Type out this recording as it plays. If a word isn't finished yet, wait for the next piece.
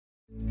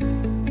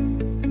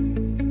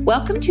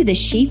Welcome to the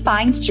She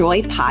Finds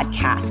Joy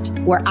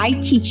podcast, where I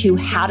teach you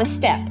how to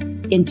step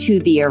into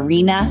the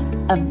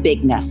arena of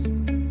bigness,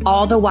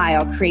 all the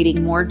while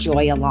creating more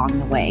joy along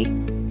the way.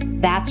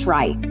 That's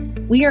right.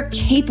 We are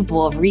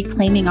capable of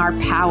reclaiming our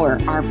power,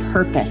 our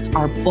purpose,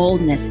 our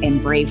boldness, and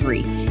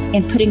bravery,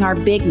 and putting our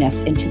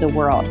bigness into the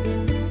world.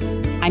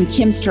 I'm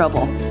Kim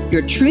Strobel,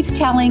 your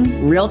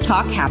truth-telling, real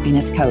talk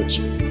happiness coach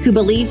who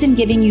believes in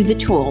giving you the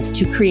tools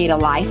to create a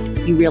life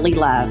you really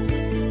love.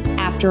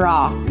 After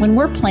all, when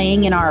we're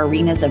playing in our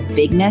arenas of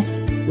bigness,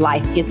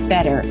 life gets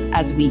better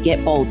as we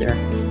get bolder.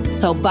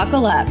 So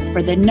buckle up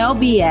for the no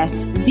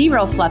BS,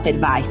 zero fluff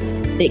advice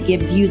that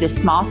gives you the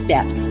small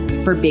steps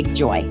for big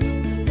joy.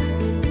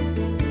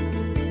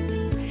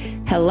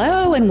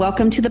 Hello and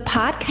welcome to the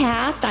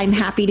podcast. I'm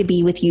happy to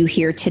be with you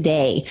here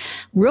today.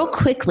 Real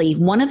quickly,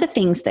 one of the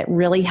things that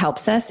really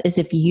helps us is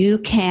if you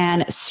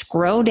can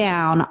scroll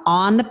down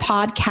on the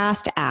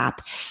podcast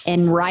app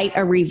and write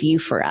a review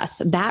for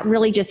us. That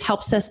really just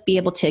helps us be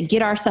able to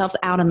get ourselves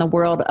out in the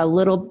world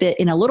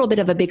in a little bit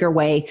of a bigger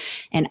way.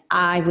 And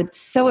I would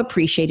so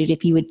appreciate it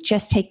if you would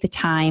just take the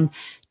time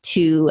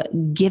to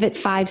give it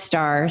 5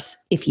 stars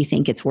if you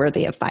think it's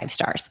worthy of 5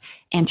 stars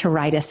and to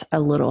write us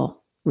a little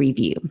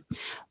review.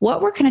 What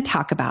we're going to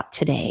talk about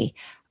today,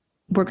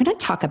 we're going to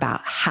talk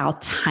about how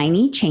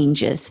tiny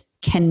changes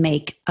can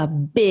make a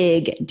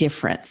big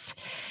difference.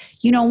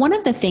 You know, one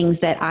of the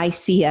things that I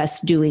see us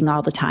doing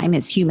all the time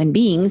as human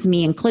beings,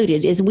 me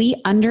included, is we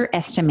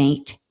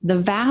underestimate the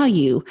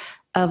value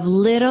of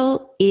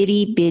little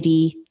itty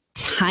bitty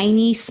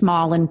tiny,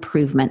 small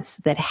improvements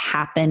that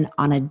happen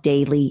on a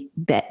daily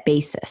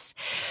basis.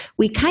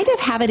 We kind of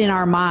have it in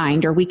our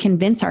mind, or we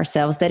convince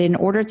ourselves that in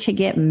order to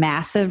get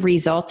massive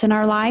results in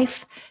our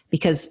life,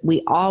 because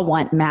we all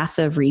want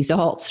massive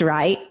results,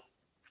 right?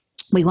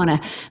 We want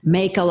to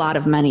make a lot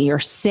of money or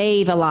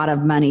save a lot of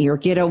money or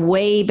get a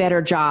way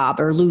better job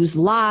or lose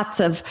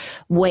lots of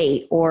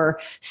weight or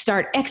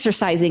start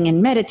exercising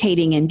and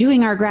meditating and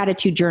doing our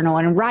gratitude journal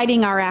and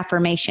writing our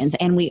affirmations.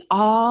 And we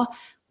all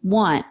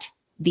want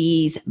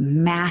these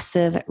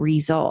massive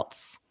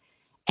results.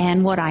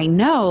 And what I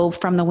know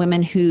from the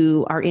women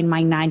who are in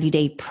my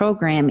 90-day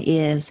program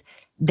is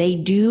they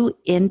do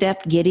end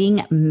up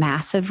getting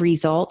massive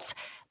results,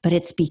 but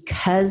it's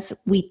because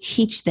we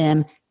teach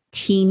them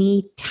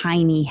teeny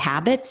tiny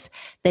habits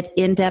that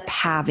end up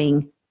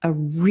having a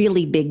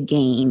really big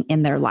gain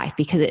in their life,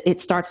 because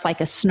it starts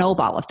like a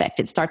snowball effect.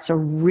 It starts a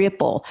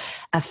ripple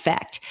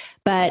effect.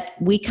 But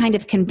we kind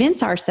of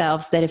convince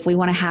ourselves that if we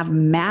want to have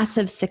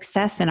massive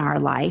success in our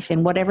life,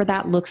 and whatever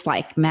that looks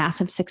like,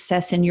 massive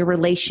success in your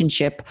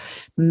relationship,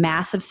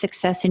 massive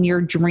success in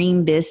your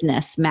dream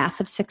business,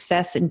 massive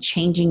success in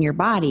changing your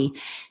body,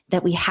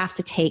 that we have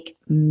to take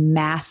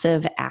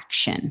massive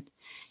action.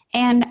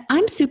 And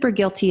I'm super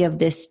guilty of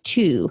this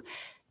too.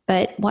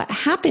 But what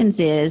happens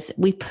is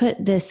we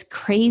put this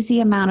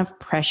crazy amount of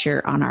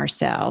pressure on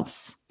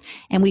ourselves,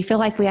 and we feel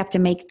like we have to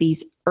make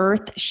these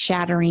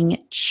earth-shattering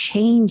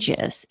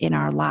changes in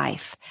our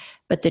life.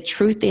 But the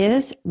truth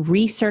is,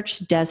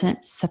 research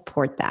doesn't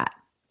support that.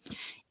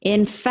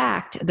 In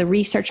fact, the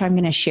research I'm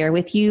going to share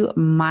with you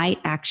might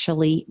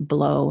actually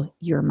blow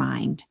your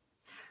mind.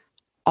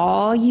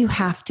 All you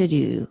have to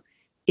do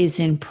is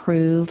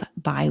improve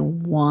by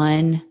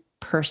 1%.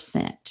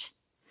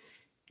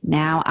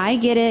 Now, I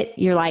get it.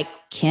 You're like,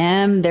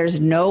 Kim,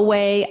 there's no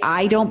way.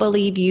 I don't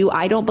believe you.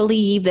 I don't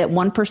believe that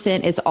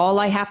 1% is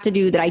all I have to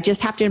do, that I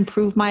just have to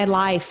improve my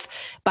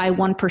life by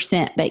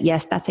 1%. But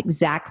yes, that's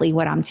exactly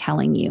what I'm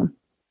telling you.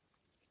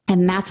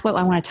 And that's what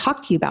I want to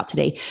talk to you about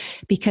today,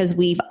 because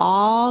we've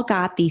all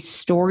got these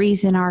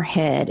stories in our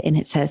head and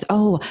it says,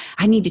 oh,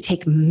 I need to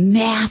take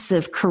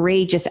massive,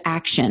 courageous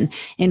action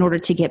in order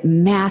to get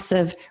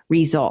massive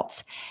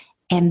results.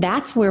 And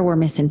that's where we're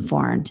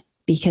misinformed.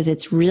 Because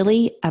it's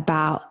really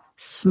about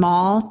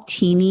small,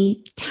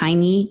 teeny,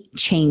 tiny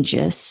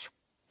changes,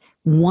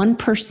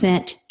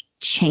 1%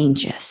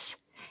 changes.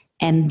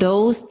 And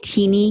those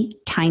teeny,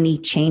 tiny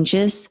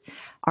changes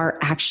are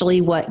actually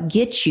what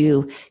gets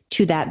you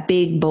to that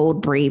big,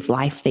 bold, brave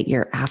life that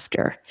you're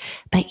after.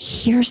 But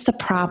here's the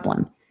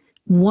problem.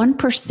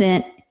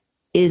 1%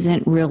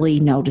 isn't really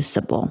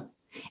noticeable.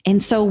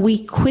 And so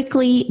we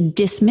quickly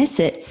dismiss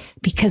it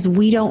because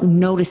we don't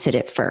notice it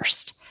at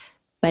first.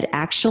 But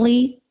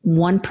actually,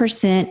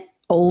 1%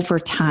 over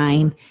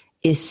time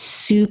is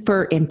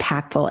super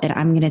impactful, and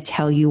I'm going to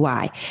tell you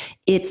why.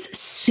 It's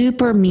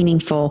super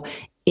meaningful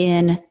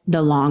in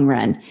the long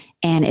run,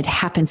 and it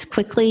happens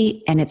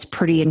quickly, and it's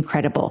pretty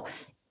incredible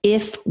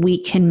if we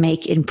can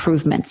make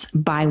improvements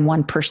by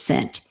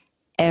 1%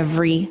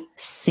 every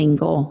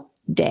single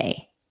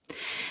day.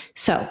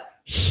 So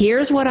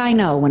here's what I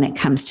know when it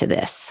comes to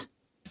this.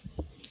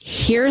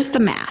 Here's the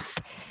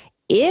math.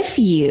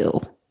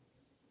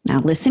 Now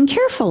listen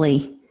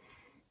carefully.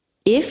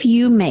 If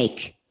you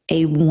make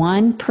a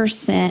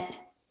 1%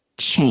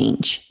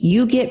 change,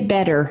 you get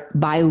better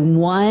by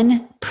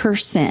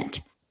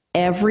 1%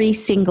 every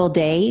single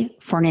day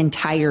for an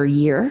entire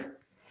year,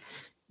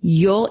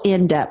 you'll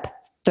end up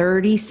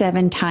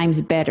 37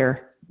 times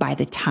better by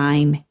the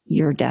time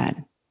you're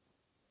done.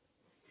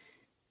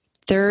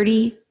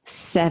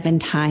 37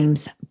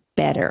 times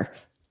better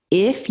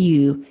if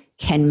you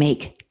can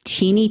make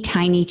teeny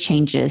tiny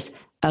changes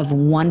of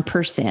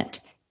 1%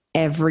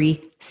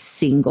 every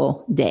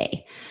single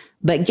day.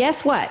 But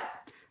guess what?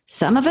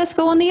 Some of us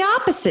go in the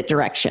opposite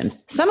direction.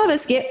 Some of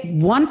us get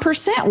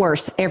 1%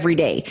 worse every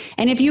day.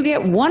 And if you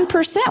get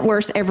 1%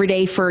 worse every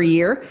day for a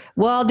year,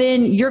 well,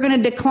 then you're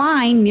going to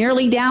decline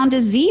nearly down to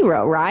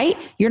zero, right?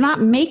 You're not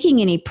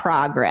making any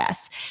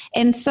progress.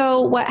 And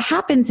so what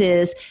happens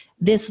is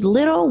this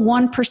little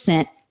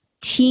 1%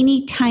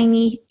 teeny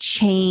tiny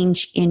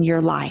change in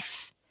your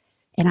life.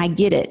 And I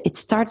get it. It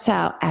starts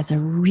out as a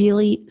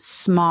really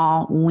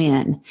small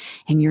win,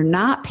 and you're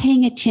not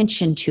paying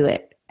attention to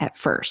it at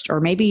first,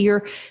 or maybe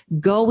you're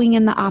going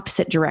in the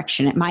opposite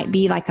direction. It might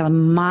be like a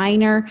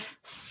minor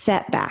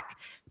setback,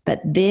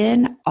 but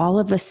then all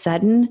of a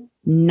sudden,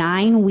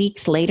 9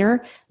 weeks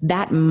later,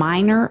 that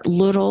minor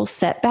little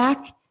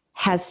setback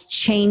has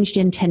changed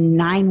into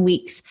 9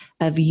 weeks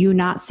of you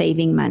not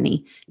saving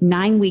money,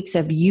 9 weeks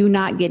of you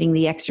not getting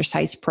the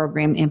exercise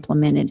program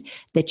implemented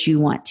that you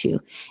want to.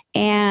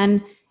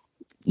 And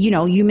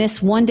you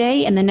miss one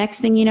day, and the next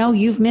thing you know,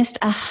 you've missed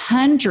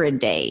 100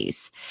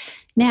 days.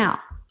 Now,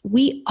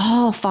 we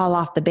all fall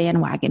off the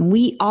bandwagon.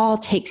 We all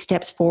take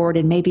steps forward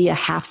and maybe a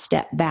half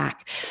step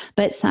back.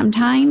 But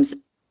sometimes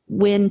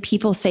when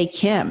people say,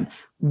 Kim,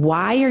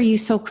 why are you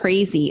so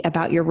crazy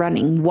about your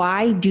running?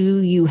 Why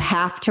do you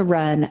have to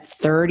run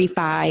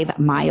 35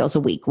 miles a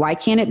week? Why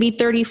can't it be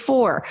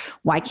 34?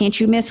 Why can't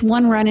you miss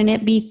one run and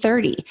it be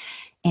 30?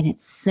 And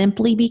it's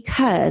simply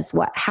because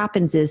what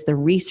happens is the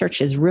research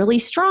is really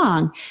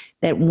strong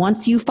that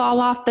once you fall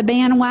off the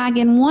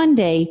bandwagon one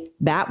day,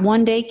 that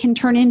one day can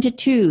turn into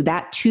 2,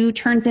 that 2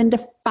 turns into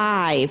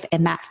 5,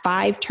 and that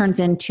 5 turns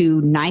into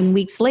 9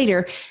 weeks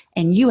later,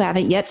 and you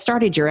haven't yet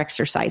started your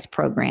exercise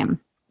program.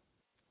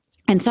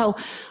 And so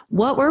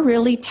what we're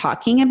really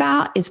talking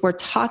about is we're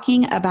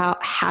talking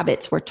about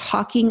habits. We're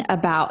talking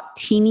about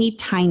teeny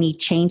tiny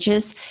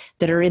changes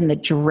that are in the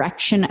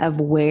direction of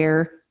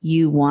where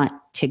you want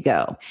to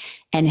go.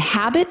 And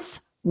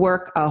habits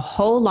work a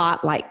whole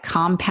lot like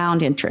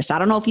compound interest. I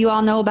don't know if you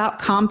all know about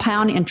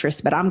compound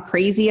interest, but I'm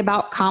crazy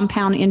about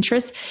compound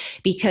interest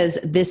because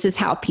this is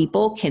how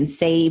people can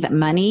save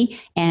money,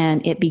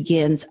 and it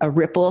begins a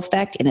ripple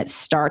effect, and it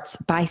starts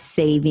by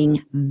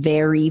saving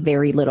very,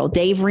 very little.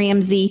 Dave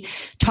Ramsey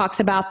talks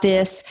about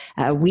this.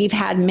 We've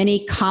had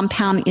many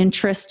compound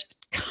interest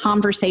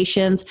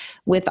conversations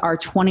with our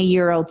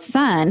 20-year-old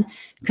son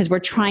because we're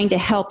trying to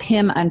help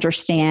him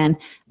understand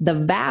the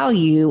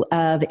value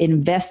of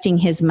investing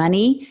his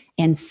money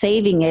and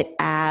saving it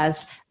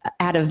at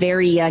a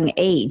very young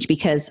age,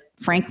 because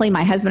frankly,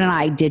 my husband and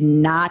I did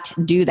not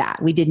do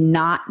that. We did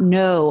not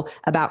know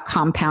about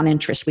compound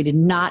interest. We did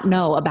not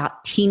know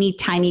about teeny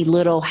tiny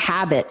little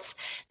habits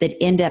that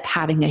end up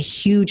having a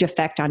huge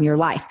effect on your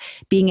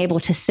life. Being able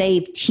to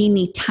save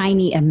teeny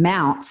tiny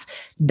amounts,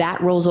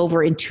 that rolls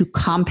over into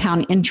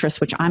compound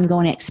interest, which I'm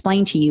going to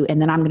explain to you.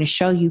 And then I'm going to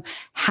show you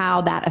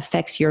how that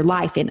affects your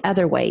life in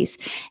other ways.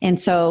 And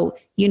so,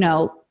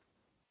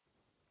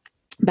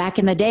 back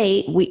in the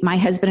day, my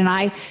husband and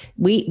I,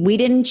 we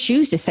didn't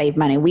choose to save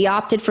money. We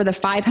opted for the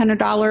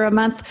 $500 a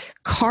month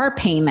car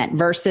payment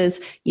versus,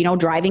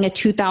 driving a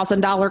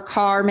 $2,000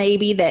 car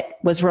maybe that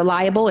was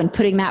reliable and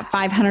putting that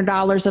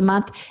 $500 a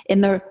month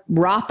in the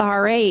Roth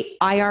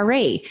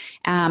IRA.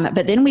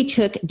 But then we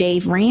took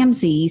Dave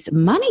Ramsey's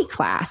money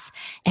class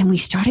and we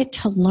started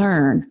to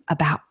learn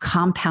about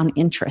compound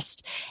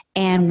interest.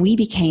 And we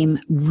became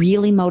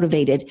really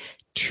motivated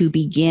to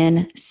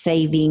begin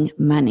saving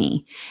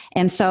money.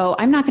 And so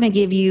I'm not going to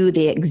give you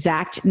the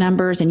exact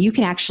numbers, and you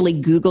can actually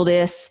Google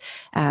this.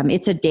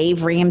 It's a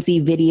Dave Ramsey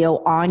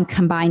video on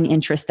combined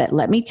interest that,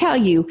 let me tell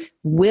you,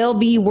 will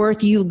be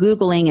worth you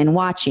Googling and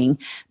watching.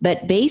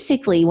 But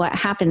basically what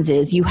happens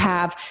is you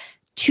have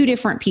two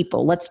different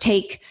people. Let's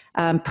take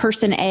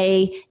person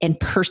A and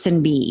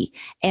person B.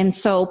 And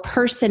so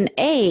person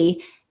A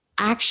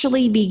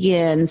actually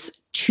begins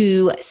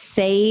to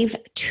save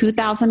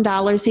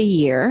 $2,000 a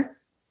year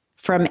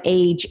from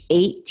age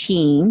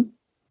 18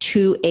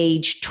 to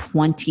age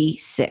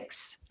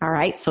 26. All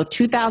right. So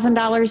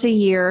 $2,000 a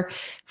year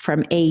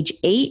from age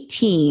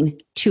 18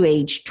 to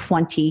age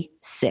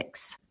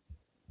 26.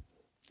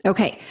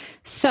 Okay.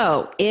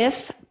 So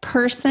if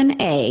person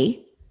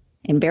A,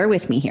 and bear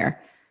with me here,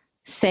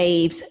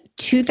 saves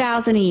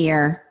 $2,000 a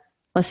year,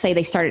 let's say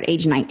they start at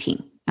age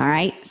 19. All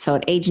right. So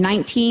at age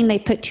 19, they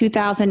put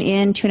 $2,000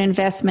 into an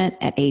investment.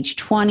 At age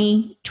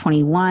 20,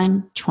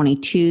 21,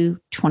 22,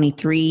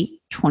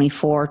 23,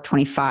 24,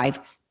 25,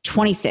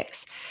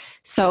 26.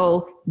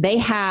 So they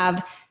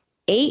have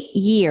 8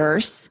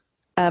 years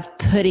of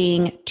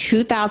putting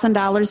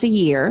 $2,000 a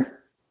year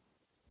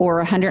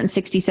or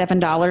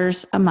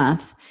 $167 a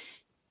month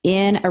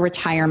in a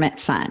retirement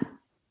fund.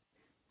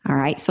 All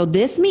right. So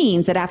this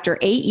means that after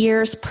 8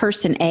 years,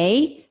 person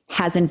A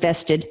has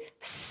invested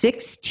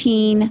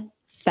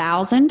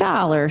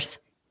 $16,000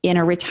 in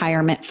a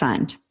retirement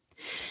fund.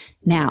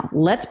 Now,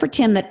 let's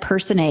pretend that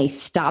person A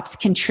stops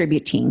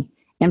contributing.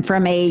 And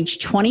from age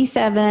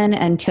 27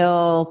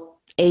 until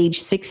age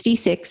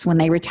 66, when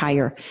they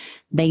retire,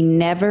 they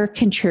never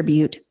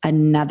contribute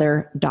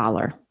another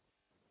dollar.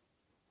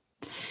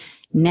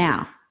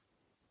 Now,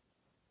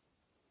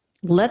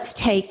 let's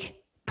take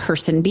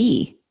person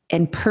B.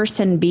 And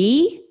person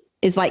B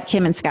is like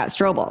Kim and Scott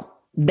Strobel.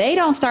 They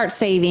don't start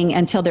saving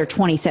until they're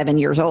 27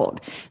 years old.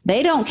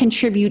 They don't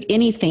contribute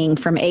anything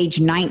from age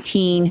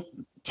 19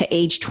 to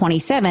age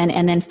 27.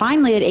 And then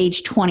finally at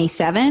age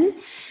 27,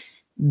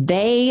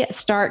 they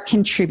start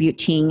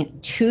contributing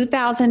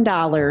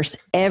 $2,000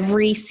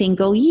 every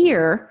single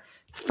year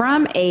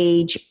from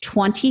age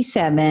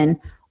 27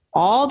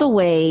 all the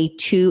way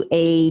to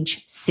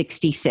age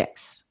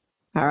 66.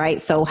 All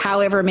right. So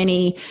however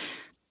many,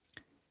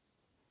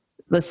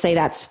 let's say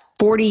that's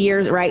 40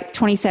 years, right?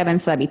 27.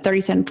 So that'd be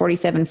 37,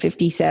 47,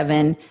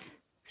 57,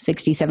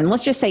 67.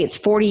 Let's just say it's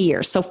 40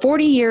 years. So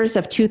 40 years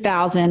of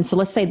 2,000. So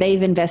let's say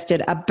they've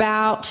invested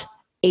about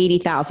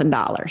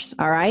 $80,000.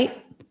 All right.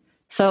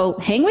 So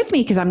hang with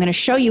me because I'm going to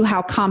show you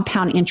how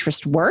compound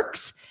interest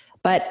works,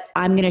 but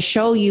I'm going to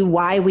show you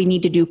why we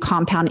need to do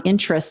compound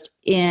interest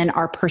in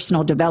our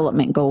personal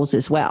development goals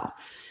as well.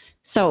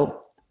 So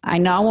I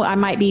know I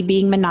might be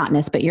being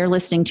monotonous, but you're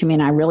listening to me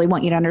and I really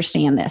want you to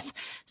understand this.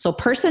 So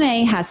person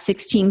A has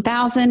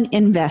 $16,000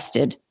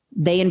 invested.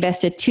 They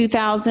invested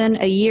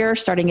 $2,000 a year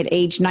starting at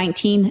age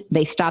 19.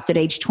 They stopped at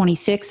age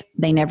 26.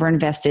 They never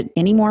invested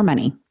any more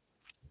money.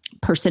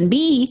 Person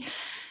B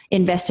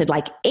invested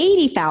like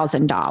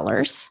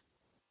 $80,000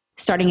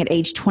 starting at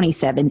age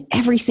 27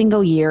 every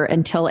single year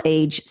until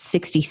age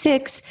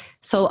 66.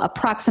 So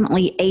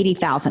approximately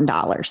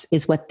 $80,000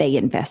 is what they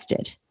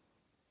invested.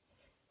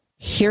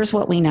 Here's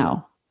what we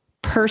know.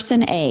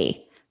 Person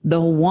A,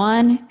 the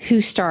one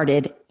who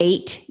started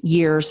 8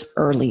 years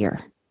earlier.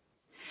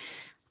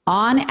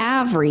 On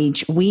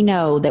average, we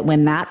know that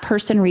when that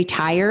person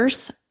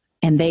retires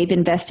and they've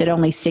invested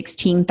only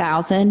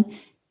 $16,000,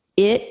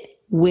 it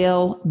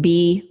will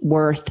be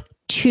worth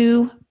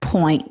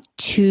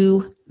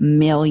 $2.2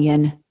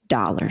 million.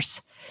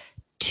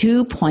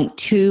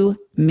 $2.2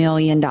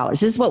 million.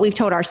 This is what we've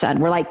told our son.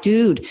 We're like,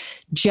 dude,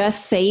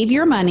 just save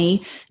your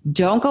money.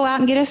 Don't go out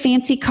and get a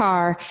fancy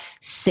car.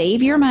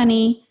 Save your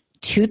money,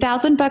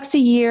 $2,000 a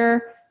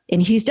year.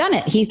 And he's done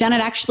it. He's done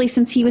it actually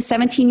since he was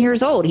 17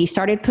 years old. He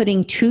started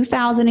putting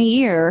 $2,000 a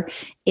year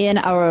in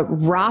a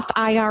Roth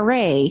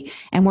IRA.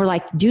 And we're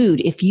like,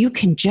 dude, if you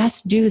can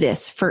just do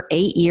this for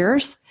 8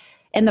 years,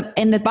 and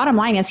the bottom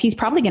line is he's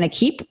probably going to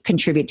keep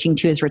contributing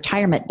to his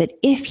retirement. But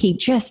if he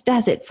just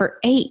does it for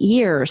 8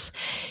 years,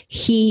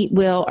 he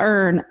will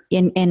earn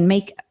and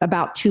make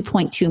about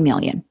 $2.2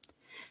 million.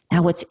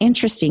 Now, what's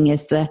interesting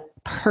is the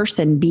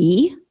person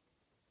B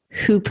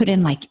who put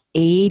in like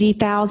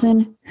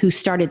 $80,000, who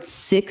started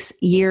 6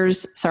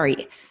 years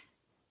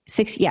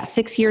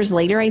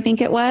later, I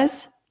think it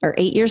was, or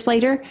 8 years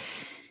later.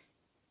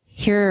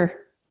 Here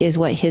is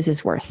what his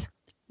is worth.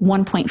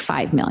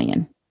 $1.5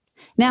 million.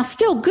 Now,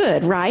 still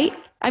good, right?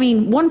 I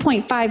mean,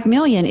 $1.5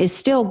 million is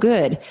still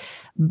good,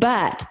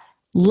 but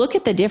look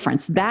at the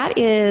difference. That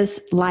is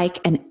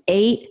like an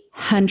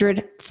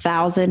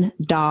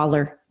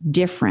 $800,000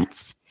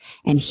 difference.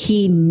 And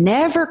he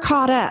never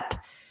caught up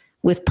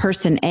with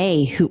person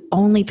A, who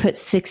only put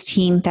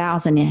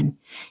 $16,000 in,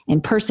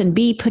 and person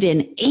B put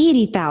in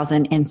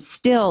 $80,000 and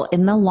still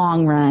in the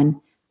long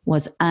run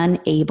was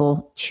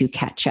unable to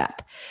catch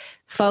up.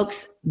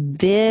 Folks,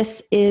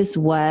 this is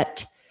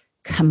what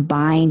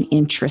combined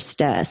interest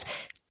does.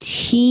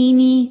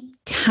 Teeny,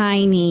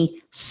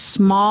 tiny,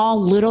 small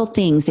little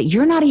things that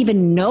you're not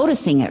even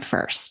noticing at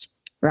first,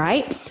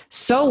 right?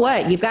 So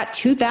what? You've got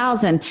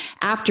 $2,000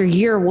 after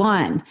year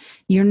one.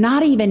 You're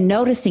not even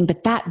noticing,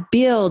 but that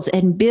builds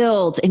and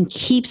builds and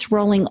keeps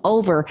rolling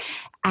over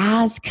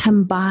as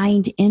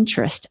combined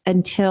interest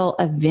until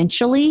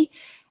eventually,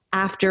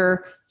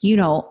 after,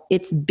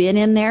 it's been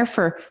in there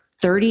for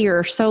 30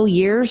 or so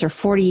years or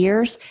 40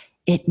 years,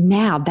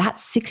 that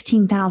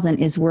 $16,000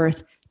 is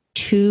worth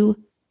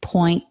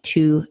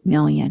 $2.2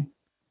 million.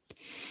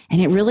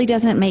 And it really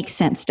doesn't make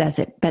sense, does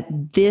it? But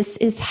this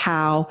is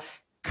how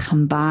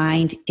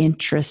combined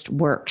interest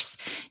works,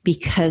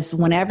 because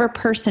whenever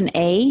person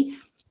A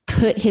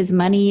put his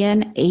money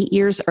in 8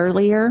 years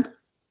earlier,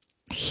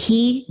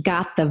 he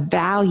got the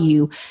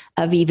value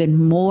of even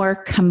more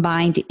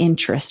combined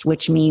interest,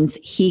 which means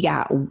he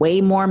got way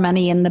more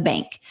money in the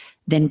bank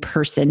than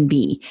person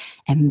B.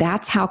 And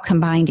that's how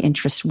combined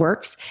interest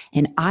works.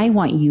 And I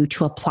want you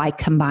to apply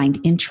combined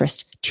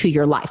interest to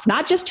your life,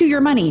 not just to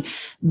your money,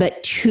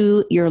 but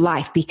to your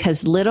life,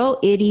 because little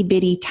itty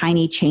bitty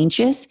tiny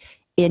changes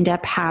end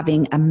up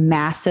having a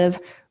massive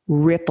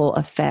ripple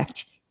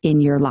effect in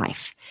your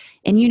life.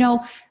 And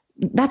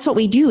that's what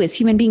we do as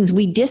human beings.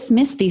 We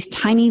dismiss these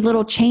tiny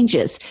little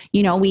changes.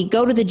 We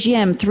go to the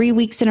gym 3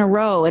 weeks in a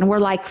row and we're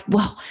like,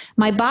 well,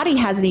 my body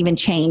hasn't even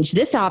changed.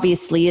 This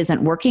obviously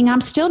isn't working. I'm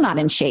still not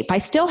in shape. I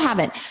still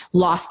haven't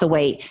lost the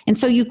weight. And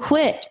so you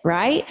quit,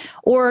 right?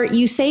 Or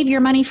you save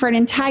your money for an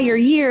entire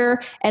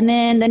year. And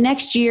then the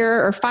next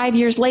year or 5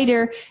 years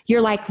later,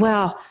 you're like,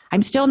 well,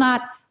 I'm still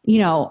not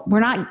we're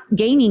not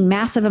gaining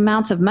massive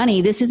amounts of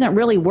money. This isn't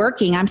really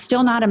working. I'm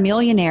still not a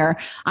millionaire.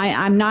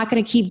 I'm not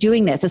going to keep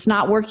doing this. It's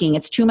not working.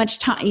 It's too much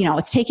time.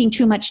 It's taking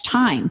too much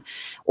time.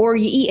 Or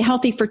you eat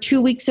healthy for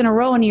 2 weeks in a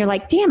row and you're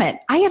like, damn it,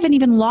 I haven't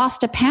even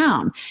lost a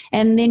pound.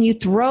 And then you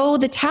throw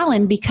the towel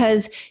in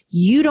because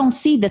you don't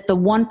see that the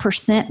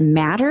 1%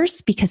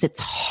 matters because it's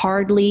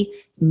hardly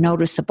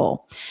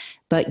noticeable.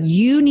 But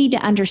you need to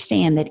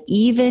understand that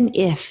even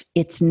if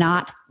it's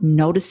not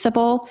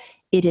noticeable,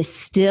 it is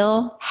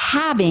still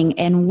having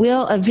and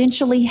will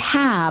eventually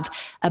have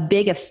a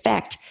big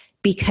effect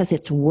because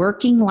it's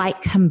working like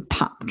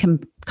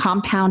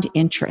compound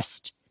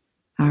interest.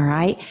 All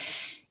right.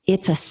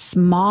 It's a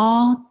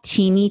small,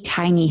 teeny,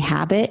 tiny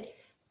habit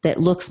that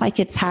looks like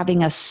it's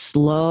having a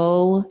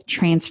slow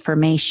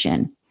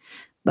transformation.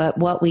 But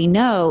what we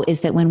know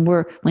is that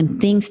when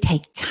things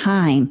take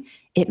time,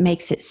 it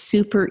makes it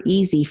super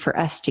easy for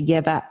us to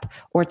give up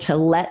or to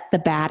let the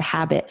bad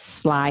habit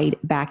slide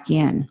back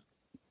in.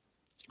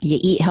 You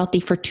eat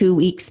healthy for 2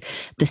 weeks,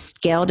 the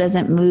scale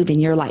doesn't move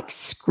and you're like,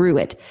 screw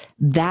it.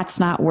 That's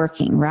not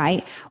working,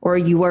 right? Or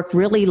you work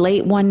really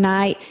late one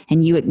night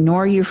and you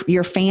ignore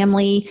your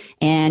family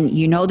and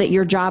you know that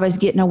your job is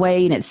getting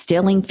away and it's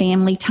stealing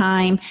family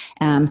time,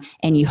 and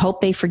you hope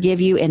they forgive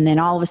you. And then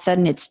all of a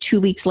sudden it's 2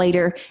 weeks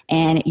later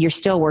and you're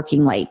still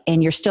working late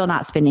and you're still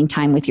not spending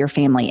time with your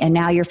family. And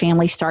now your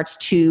family starts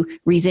to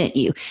resent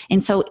you.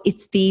 And so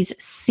it's these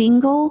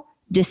single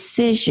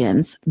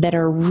decisions that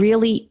are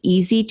really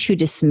easy to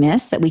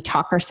dismiss, that we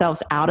talk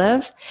ourselves out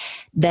of,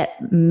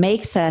 that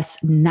makes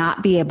us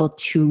not be able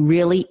to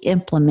really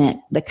implement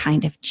the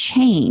kind of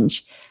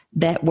change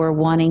that we're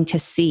wanting to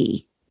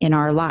see in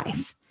our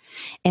life.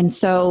 And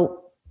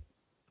so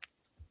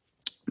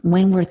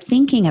when we're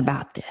thinking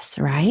about this,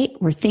 right,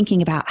 we're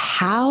thinking about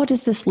how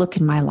does this look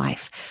in my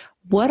life?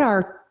 What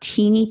are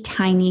teeny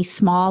tiny,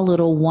 small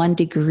little 1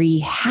 degree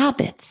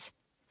habits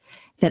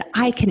that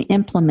I can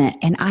implement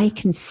and I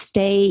can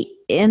stay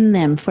in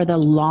them for the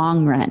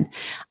long run?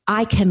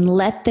 I can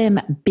let them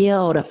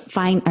build a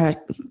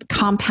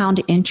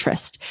compound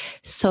interest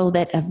so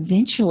that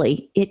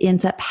eventually it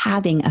ends up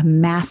having a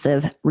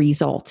massive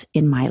result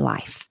in my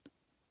life.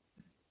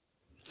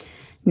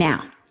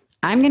 Now,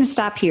 I'm going to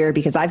stop here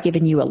because I've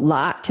given you a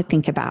lot to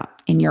think about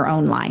in your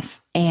own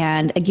life.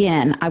 And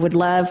again, I would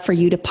love for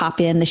you to pop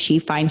in the She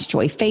Finds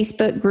Joy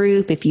Facebook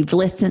group. If you've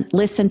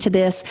listened to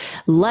this,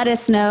 let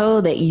us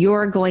know that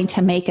you're going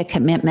to make a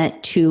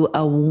commitment to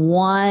a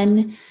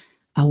one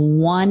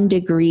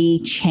degree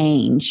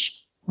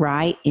change,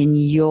 right, in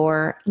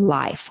your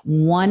life,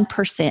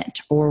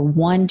 1% or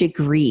 1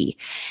 degree.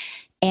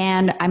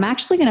 And I'm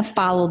actually going to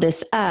follow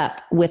this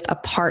up with a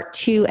part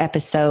 2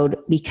 episode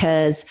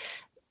because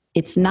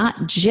it's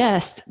not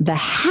just the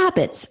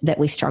habits that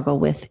we struggle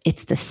with,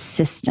 it's the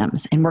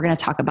systems. And we're going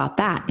to talk about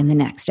that in the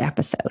next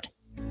episode.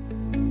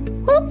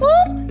 Whoop,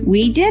 whoop.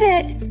 We did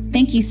it.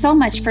 Thank you so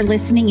much for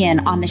listening in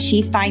on the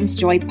She Finds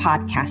Joy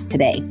podcast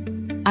today.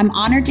 I'm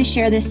honored to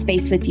share this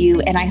space with you,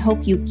 and I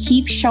hope you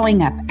keep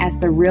showing up as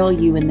the real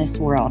you in this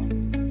world.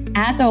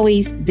 As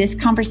always, this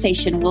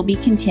conversation will be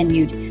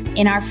continued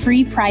in our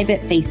free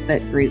private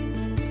Facebook group.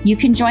 You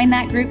can join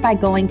that group by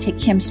going to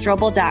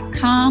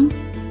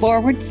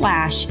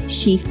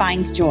kimstrobel.com/She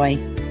Finds Joy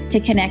to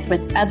connect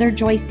with other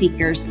joy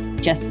seekers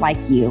just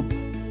like you.